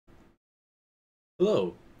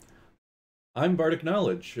Hello, I'm Bardic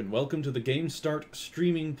Knowledge, and welcome to the GameStart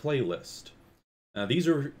streaming playlist. These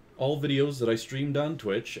are all videos that I streamed on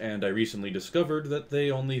Twitch, and I recently discovered that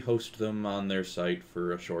they only host them on their site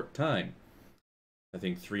for a short time. I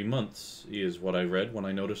think 3 months is what I read when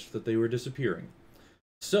I noticed that they were disappearing.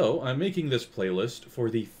 So, I'm making this playlist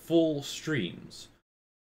for the full streams,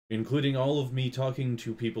 including all of me talking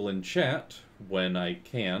to people in chat when I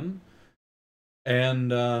can,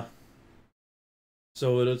 and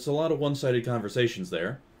so it's a lot of one-sided conversations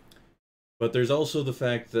there. But there's also the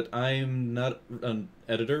fact that I'm not an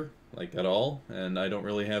editor, like, at all, and I don't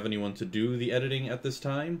really have anyone to do the editing at this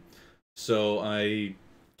time, so I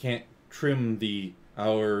can't trim the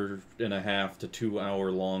hour-and-a-half to 2 hour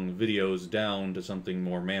long videos down to something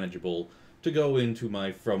more manageable to go into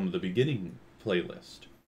my From the Beginning playlist.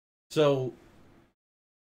 So,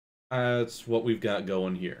 that's what we've got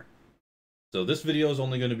going here. So this video is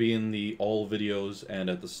only going to be in the all videos and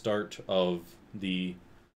at the start of the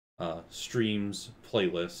streams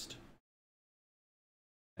playlist.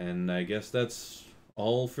 And I guess that's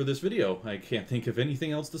all for this video. I can't think of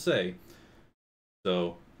anything else to say.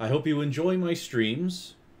 So I hope you enjoy my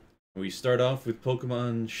streams. We start off with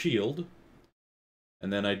Pokemon Shield,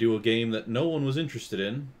 and then I do a game that no one was interested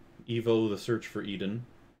in, Evo: The Search for Eden.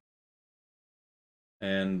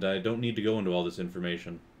 And I don't need to go into all this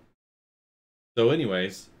information. So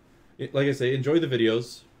anyways, like I say, enjoy the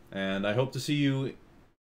videos, and I hope to see you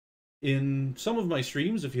in some of my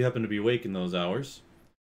streams if you happen to be awake in those hours,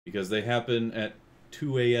 because they happen at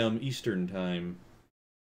 2 a.m. Eastern Time,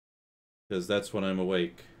 because that's when I'm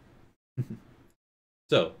awake.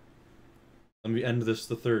 So, let me end this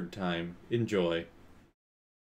the third time. Enjoy.